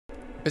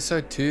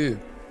Episode 2.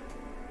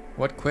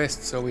 What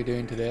quests are we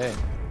doing today?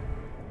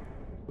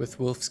 With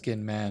Wolfskin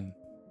Man.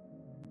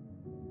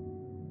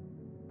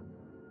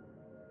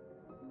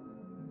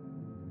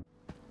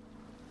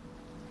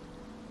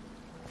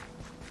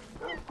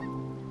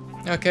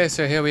 Okay,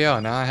 so here we are.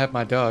 Now I have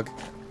my dog.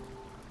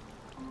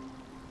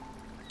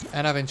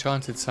 And I've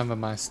enchanted some of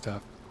my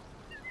stuff.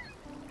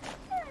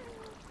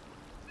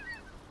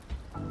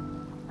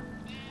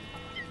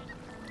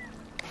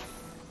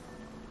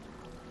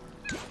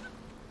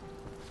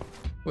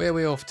 Where are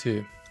we off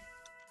to?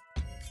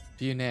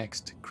 View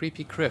next.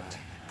 Creepy crypt.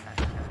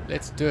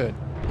 Let's do it.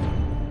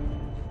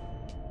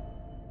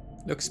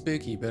 Looks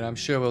spooky, but I'm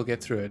sure we'll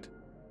get through it.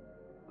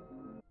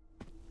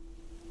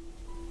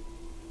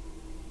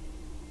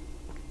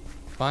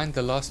 Find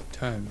the lost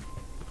tome.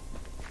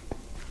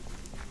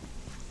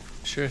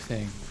 Sure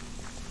thing.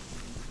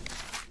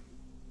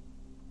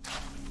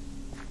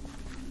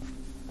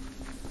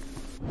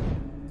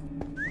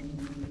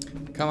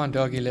 Come on,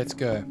 doggy, let's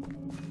go.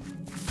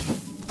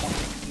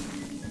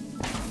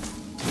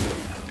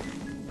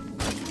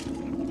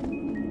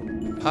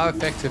 How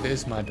effective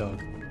is my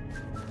dog?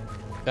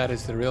 That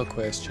is the real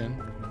question.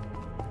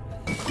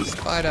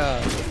 Spider!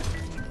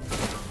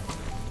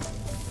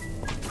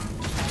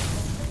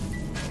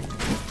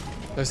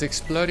 Those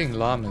exploding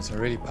llamas are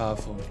really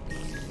powerful.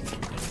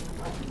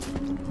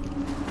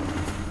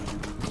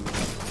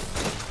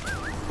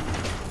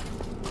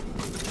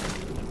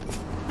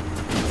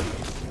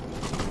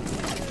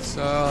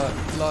 So,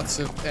 lots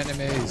of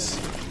enemies.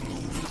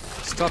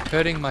 Stop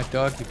hurting my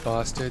dog, you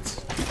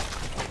bastards.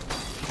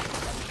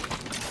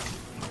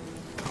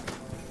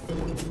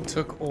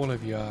 Took all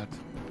of you out.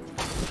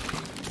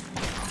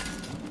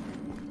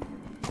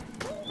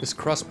 This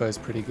crossbow is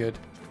pretty good.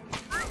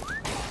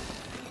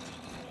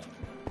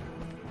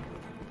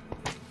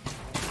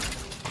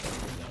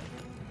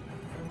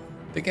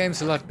 The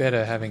game's a lot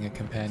better having a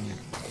companion,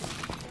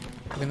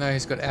 even though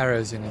he's got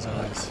arrows in his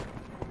eyes.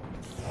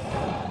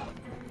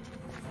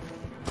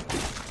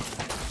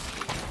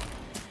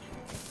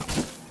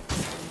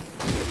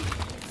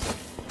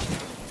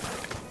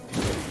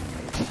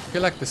 I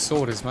feel like the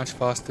sword is much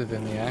faster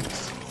than the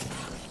axe.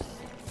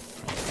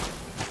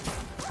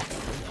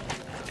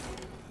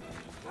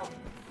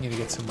 Need to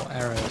get some more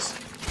arrows.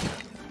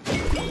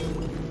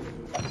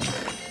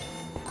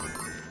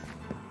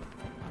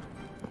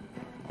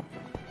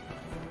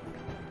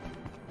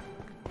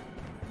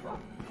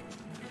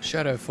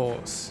 Shadow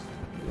Force.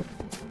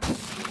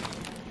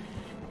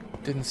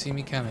 Didn't see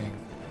me coming.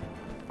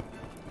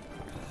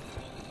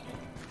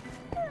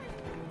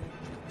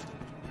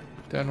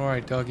 Don't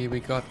worry, doggy,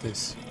 we got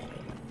this.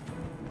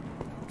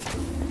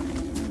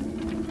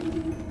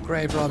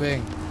 Grave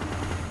robbing.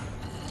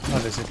 Oh,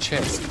 there's a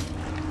chest.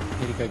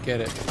 Need to go get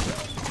it.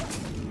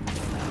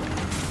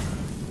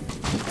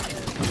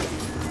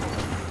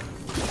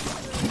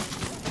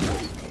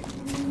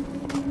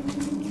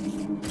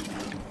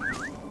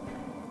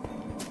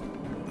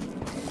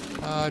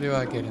 How do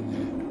I get in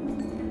there?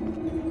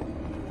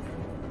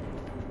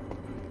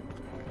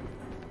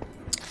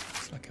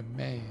 It's like a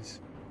maze.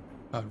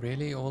 Oh,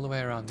 really? All the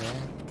way around there?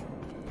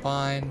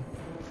 Fine.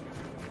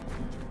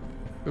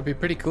 It would be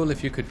pretty cool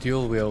if you could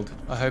dual wield.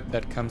 I hope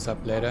that comes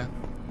up later.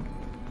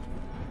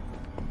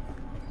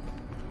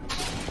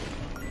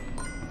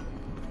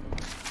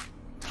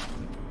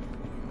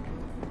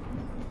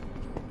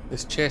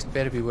 This chest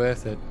better be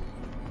worth it.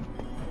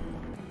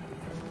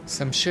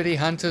 Some shitty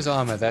hunter's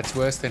armor. That's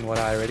worse than what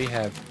I already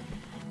have.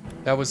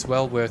 That was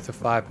well worth the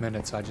 5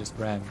 minutes I just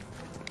ran.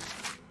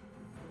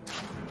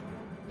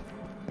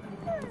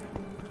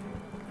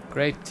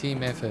 Great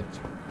team effort.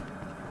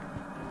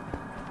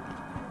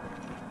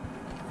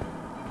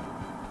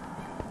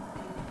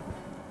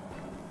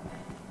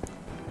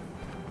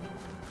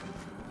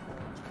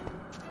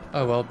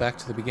 Oh well, back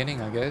to the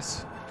beginning, I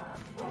guess.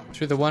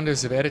 Through the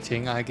wonders of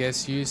editing, I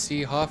guess you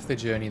see half the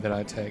journey that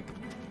I take.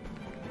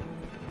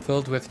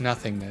 Filled with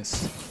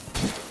nothingness.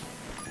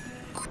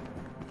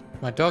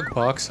 My dog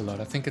barks a lot.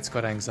 I think it's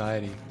got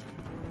anxiety.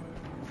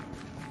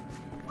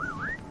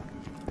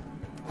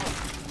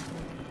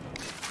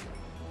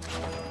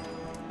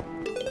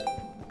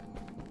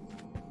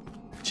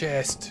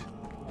 Chest.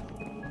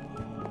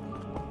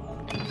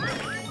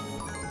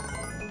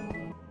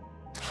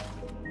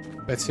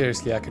 But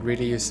seriously, I could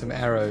really use some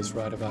arrows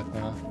right about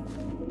now.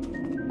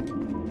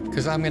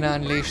 Because I'm going to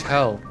unleash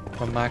hell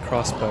on my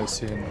crossbow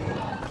soon.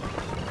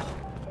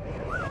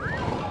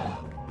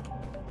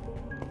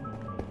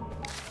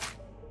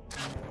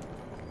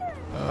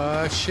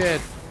 Oh shit.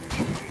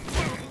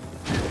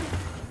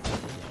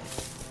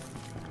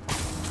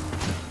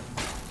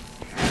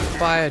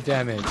 Fire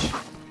damage.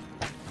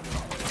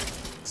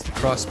 It's the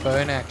crossbow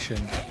in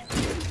action.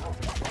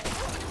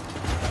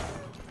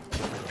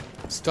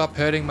 Stop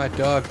hurting my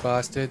dog,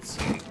 bastards.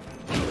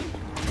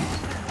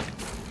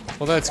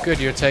 Although it's good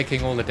you're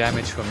taking all the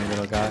damage from me,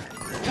 little guy.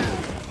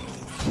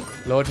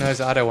 Lord knows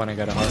I don't want to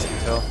go to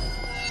hospital.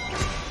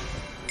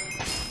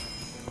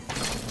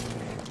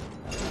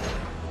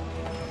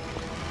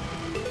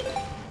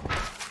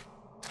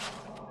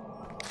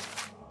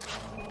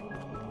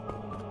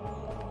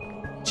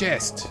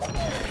 Chest.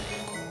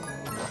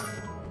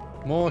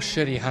 More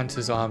shitty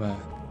hunter's armor.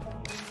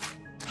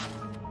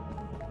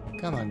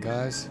 Come on,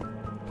 guys.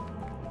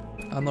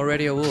 I'm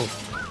already a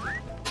wolf.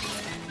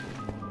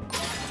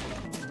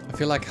 I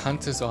feel like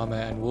hunter's armor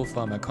and wolf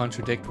armor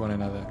contradict one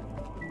another.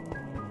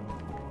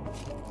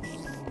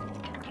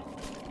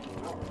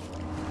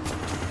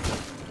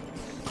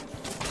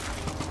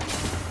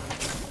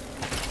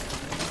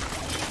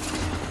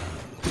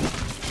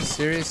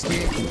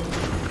 Seriously?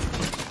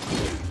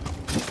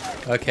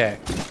 Okay,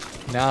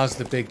 now's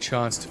the big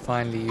chance to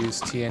finally use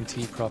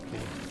TNT properly.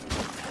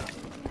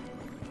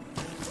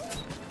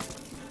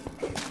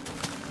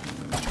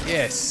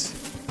 Yes!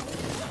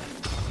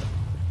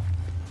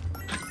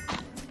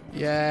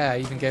 Yeah,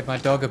 I even gave my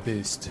dog a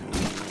boost.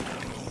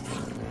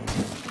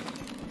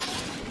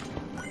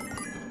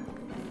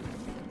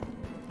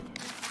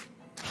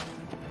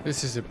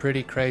 This is a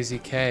pretty crazy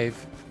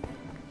cave.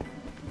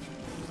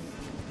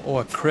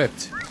 Or a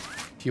crypt,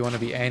 if you want to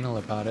be anal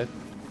about it.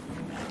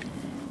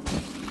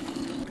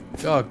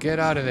 Dog, get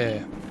out of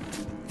there.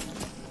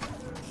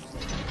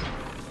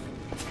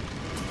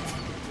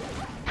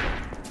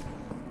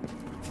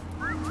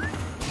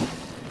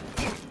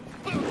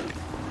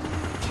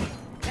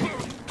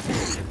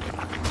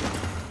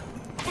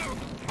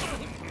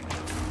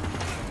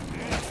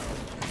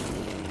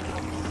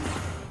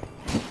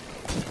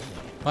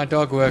 My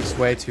dog works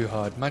way too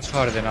hard, much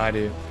harder than I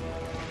do.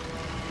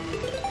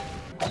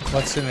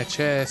 What's in the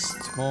chest?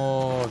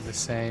 More of the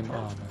same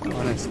armor,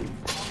 honestly.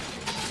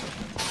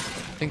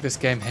 I think this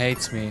game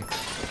hates me.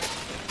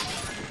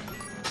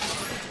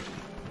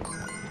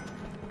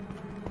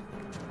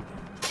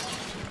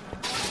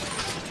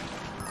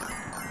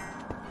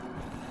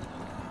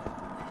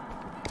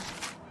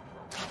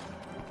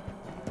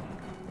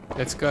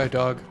 Let's go,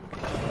 dog.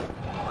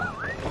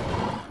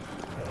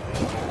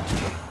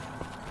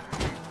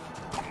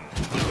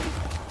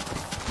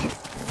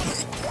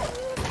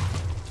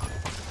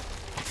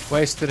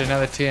 Wasted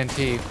another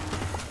TNT.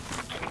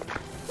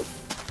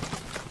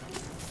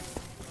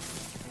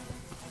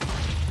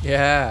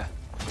 Yeah,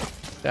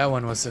 that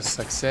one was a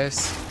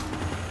success.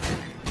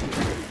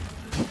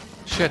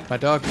 Shit, my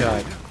dog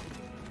died.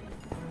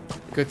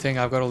 Good thing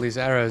I've got all these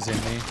arrows in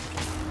me.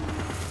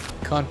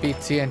 Can't beat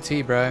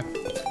TNT, bro.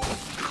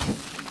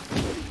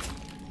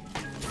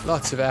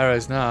 Lots of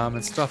arrows now, I'm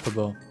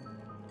unstoppable.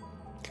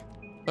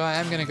 But I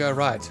am gonna go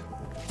right.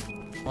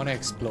 Wanna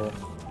explore.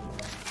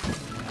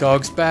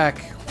 Dog's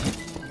back.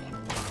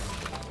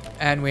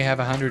 And we have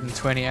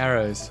 120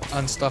 arrows.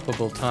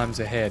 Unstoppable times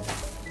ahead.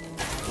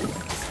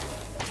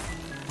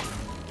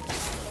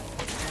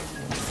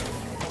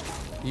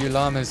 You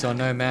llamas are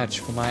no match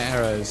for my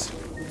arrows.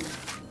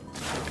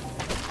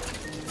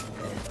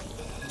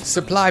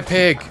 Supply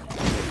pig!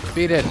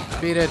 Beat it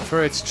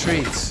for its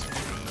treats.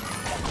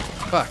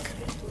 Fuck.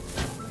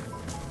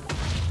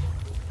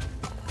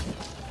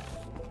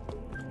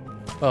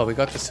 Well, we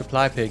got the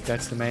supply pig,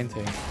 that's the main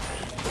thing.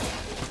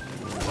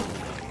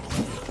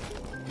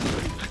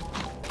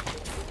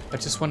 I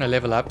just want to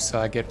level up so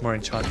I get more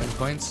enchantment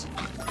points.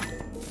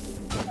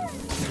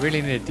 I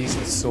really need a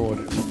decent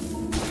sword.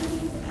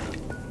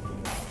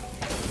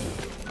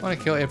 I want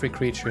to kill every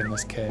creature in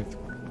this cave,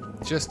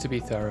 just to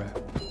be thorough.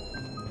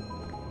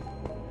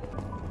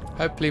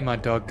 Hopefully my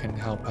dog can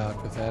help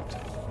out with that.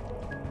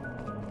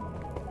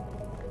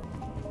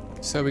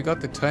 So we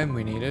got the tome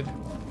we needed.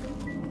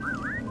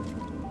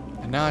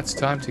 And now it's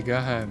time to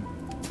go home.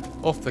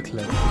 Off the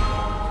cliff.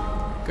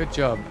 Good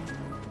job.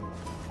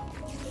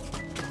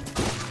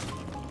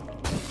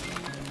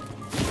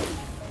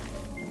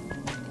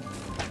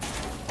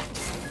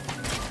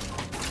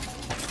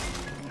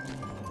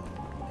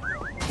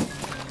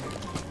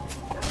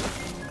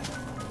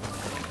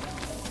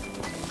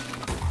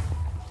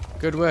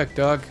 Good work,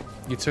 dog.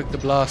 You took the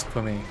blast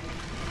for me.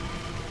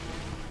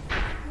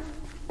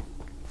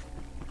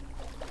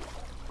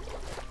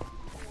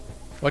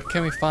 What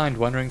can we find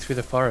wandering through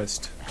the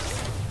forest?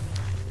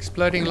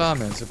 Exploding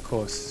llamas, of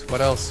course. What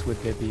else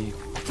would there be?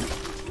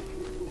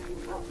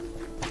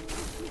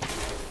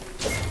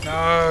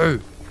 No!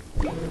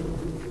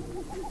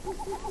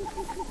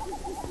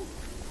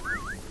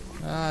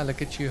 Ah,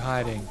 look at you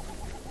hiding.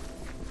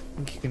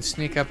 Think you can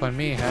sneak up on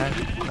me, huh?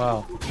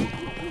 Well,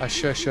 I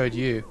sure showed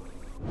you.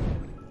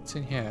 What's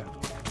in here?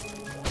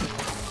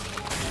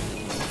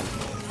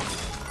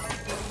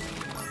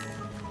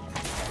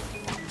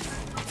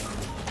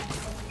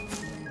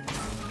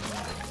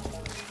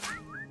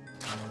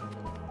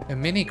 A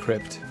mini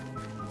crypt.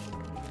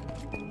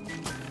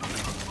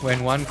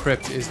 When one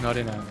crypt is not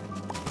enough.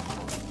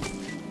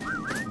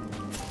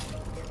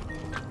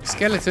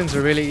 Skeletons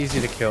are really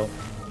easy to kill.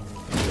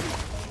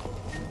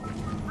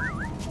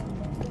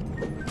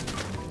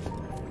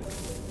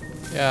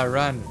 Yeah,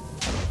 run.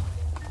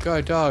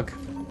 Go, dog.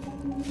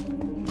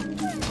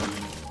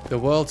 The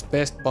world's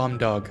best bomb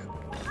dog.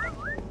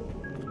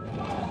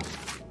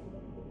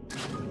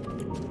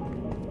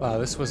 Wow,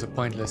 this was a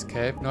pointless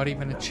cave. Not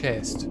even a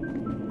chest.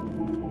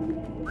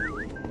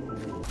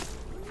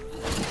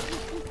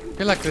 I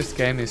feel like this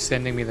game is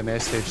sending me the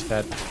message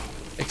that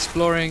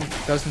exploring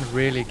doesn't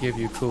really give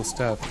you cool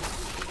stuff.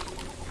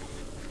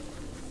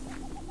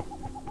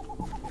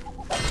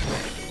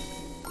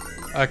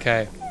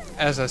 Okay,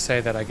 as I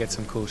say that I get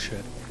some cool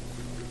shit.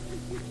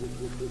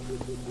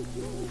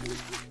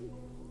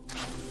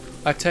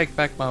 I take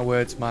back my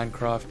words,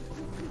 Minecraft.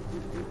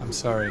 I'm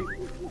sorry.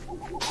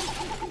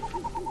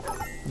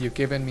 You've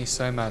given me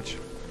so much.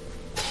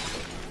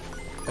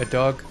 A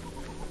dog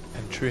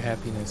and true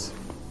happiness.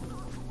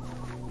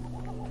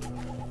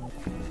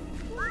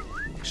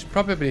 Should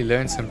probably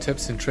learn some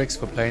tips and tricks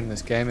for playing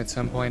this game at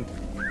some point.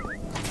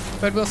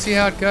 But we'll see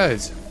how it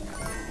goes.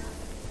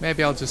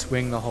 Maybe I'll just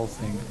wing the whole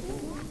thing.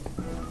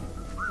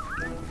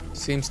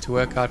 Seems to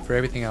work out for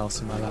everything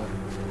else in my life.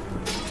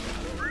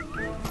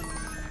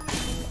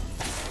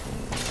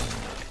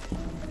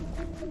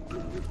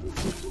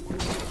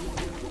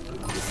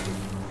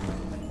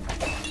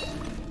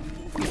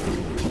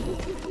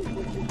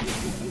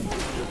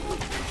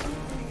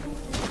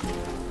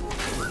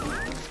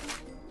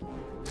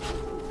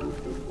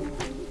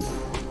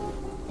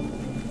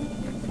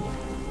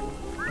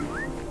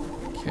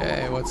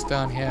 Okay, what's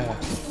down here?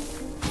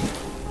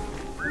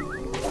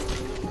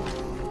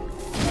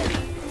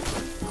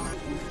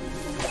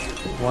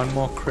 One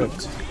more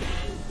crypt.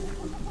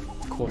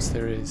 Of course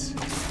there is.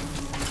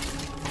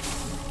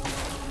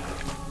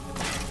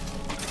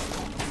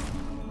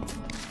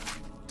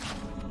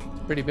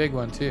 Pretty big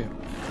one too.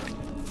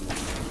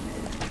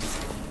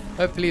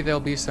 Hopefully there'll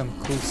be some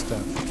cool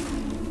stuff.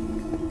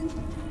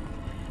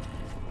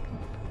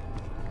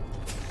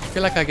 I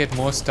feel like I get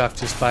more stuff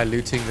just by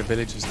looting the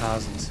villagers'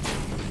 houses.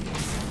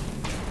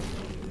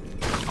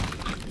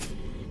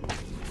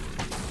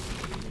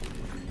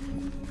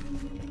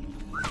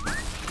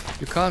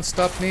 You can't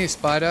stop me,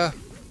 spider.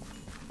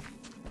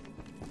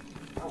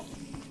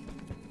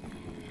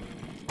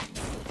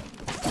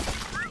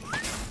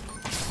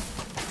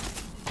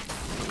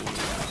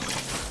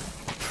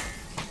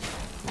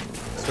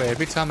 So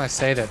every time I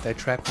say that, they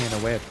trap me in a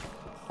web.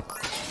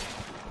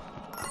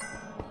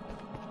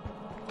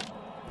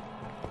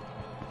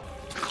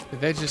 Did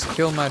they just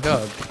kill my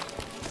dog?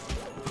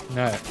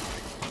 No.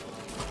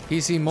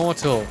 He's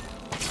immortal.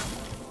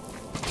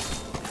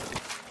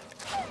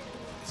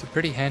 It's a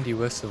pretty handy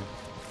whistle.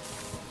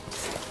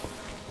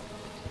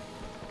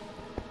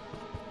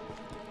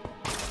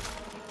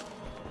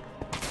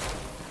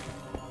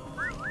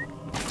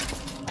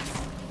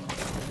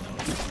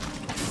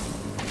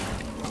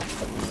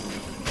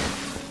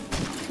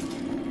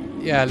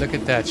 Yeah, look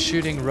at that.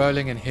 Shooting,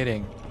 rolling, and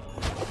hitting.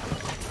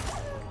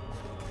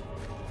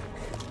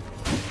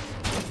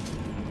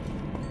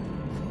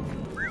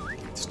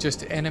 It's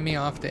just enemy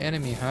after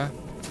enemy, huh?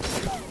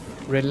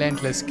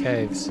 Relentless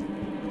caves.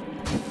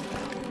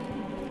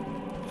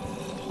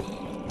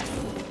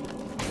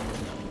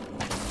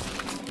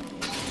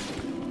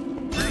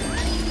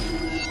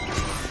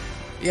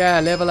 Yeah,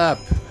 level up.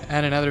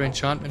 And another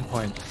enchantment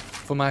point.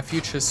 For my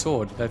future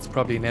sword. That's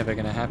probably never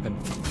gonna happen.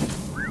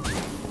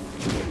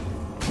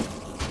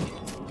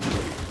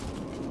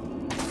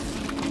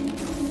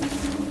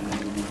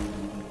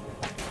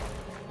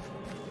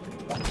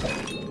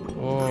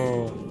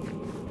 Oh,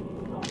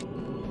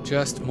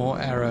 just more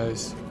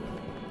arrows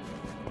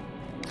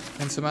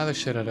and some other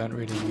shit I don't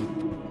really need.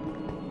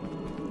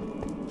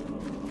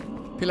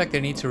 I feel like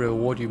they need to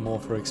reward you more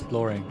for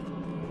exploring.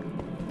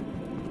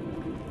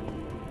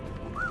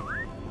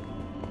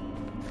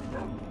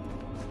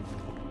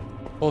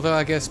 Although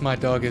I guess my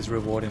dog is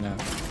reward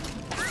enough.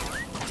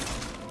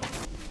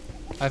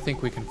 I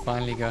think we can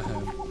finally go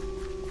home.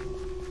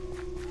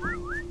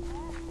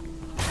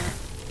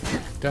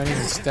 Don't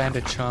even stand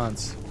a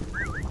chance.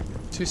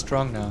 Too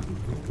strong now.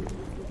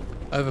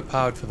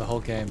 Overpowered for the whole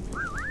game.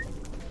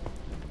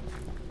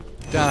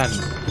 Done.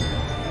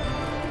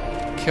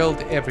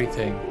 Killed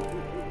everything.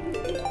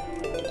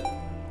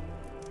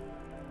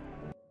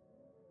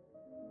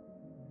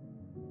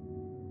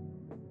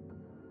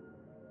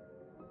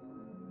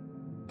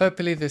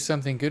 Hopefully there's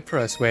something good for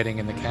us waiting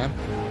in the camp.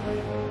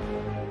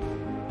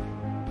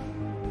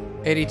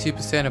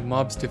 82% of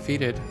mobs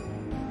defeated.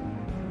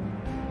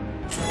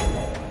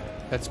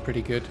 That's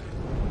pretty good.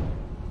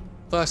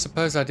 Though I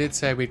suppose I did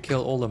say we'd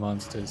kill all the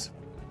monsters,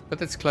 but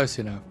that's close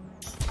enough.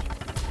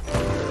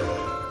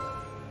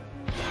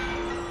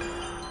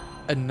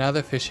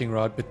 Another fishing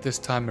rod, but this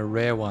time a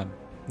rare one.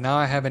 Now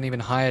I have an even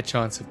higher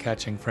chance of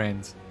catching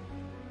friends.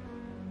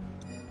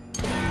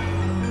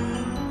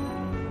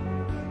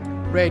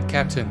 Raid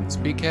captains,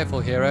 be careful,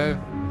 hero.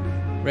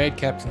 Raid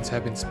captains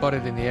have been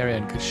spotted in the area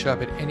and could show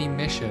up at any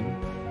mission.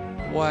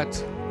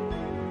 What?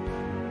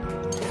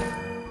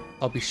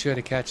 I'll be sure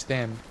to catch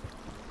them.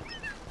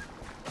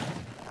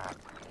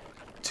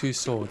 2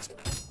 swords.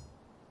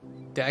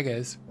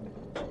 Daggers.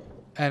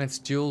 And it's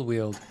dual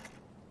wield.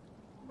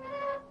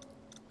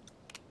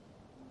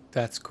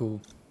 That's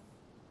cool.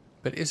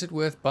 But is it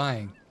worth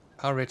buying?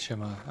 How rich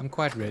am I? I'm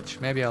quite rich.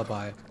 Maybe I'll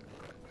buy it.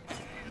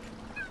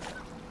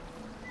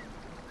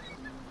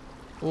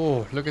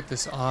 Oh, look at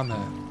this armor.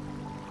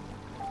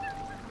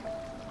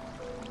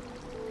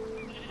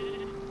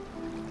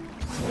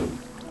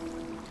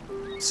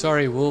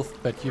 Sorry, Wolf,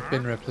 but you've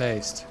been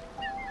replaced.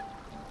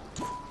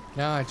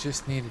 Now I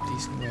just need a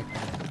decent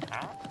weapon.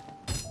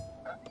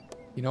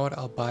 You know what?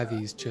 I'll buy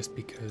these just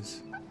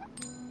because.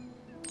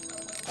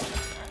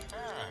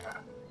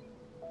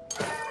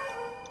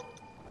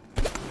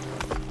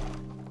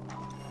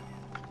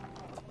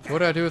 What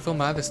do I do with all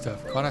my other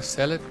stuff? Can't I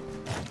sell it?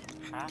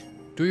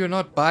 Do you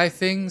not buy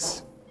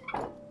things?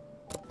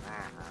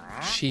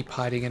 Sheep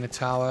hiding in a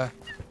tower.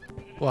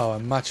 Wow,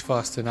 I'm much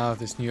faster now with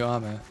this new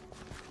armor.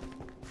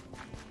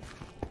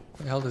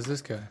 Where the hell does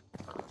this go?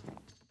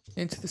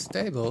 Into the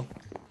stable.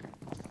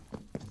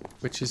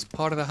 Which is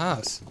part of the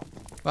house.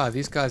 Wow,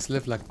 these guys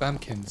live like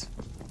bumpkins.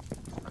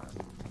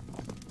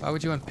 Why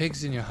would you want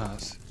pigs in your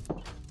house?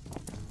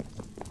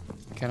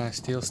 Can I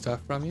steal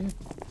stuff from you?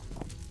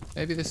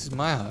 Maybe this is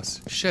my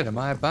house. Shit, am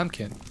I a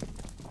bumpkin?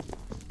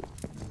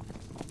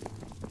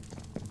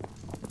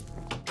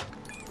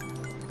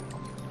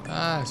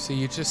 Ah, so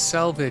you just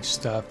salvage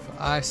stuff.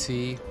 I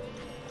see.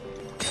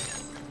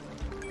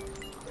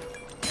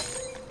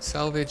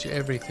 Salvage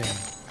everything.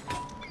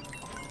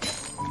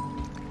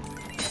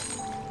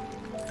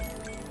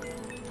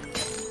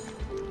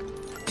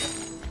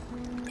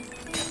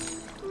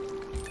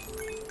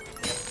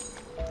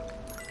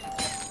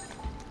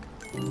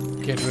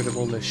 Get rid of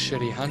all the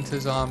shitty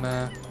hunter's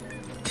armor.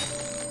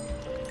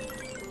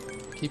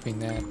 Keeping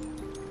that.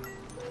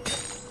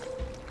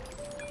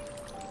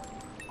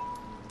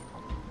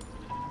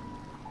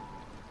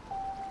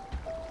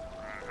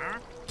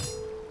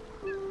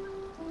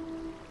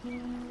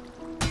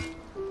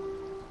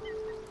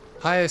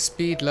 Higher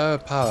speed, lower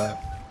power.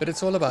 But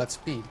it's all about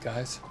speed,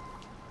 guys.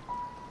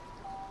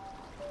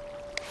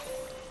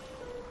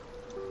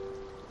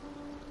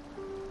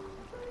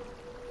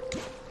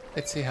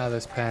 Let's see how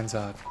this pans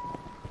out.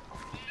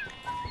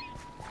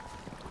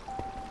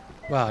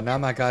 Wow, now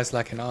my guy's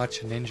like an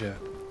archer ninja.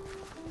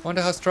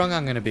 Wonder how strong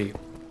I'm gonna be.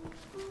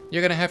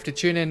 You're gonna have to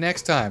tune in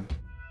next time,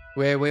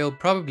 where we'll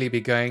probably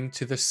be going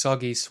to the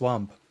soggy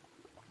swamp.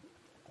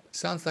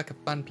 Sounds like a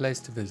fun place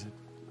to visit.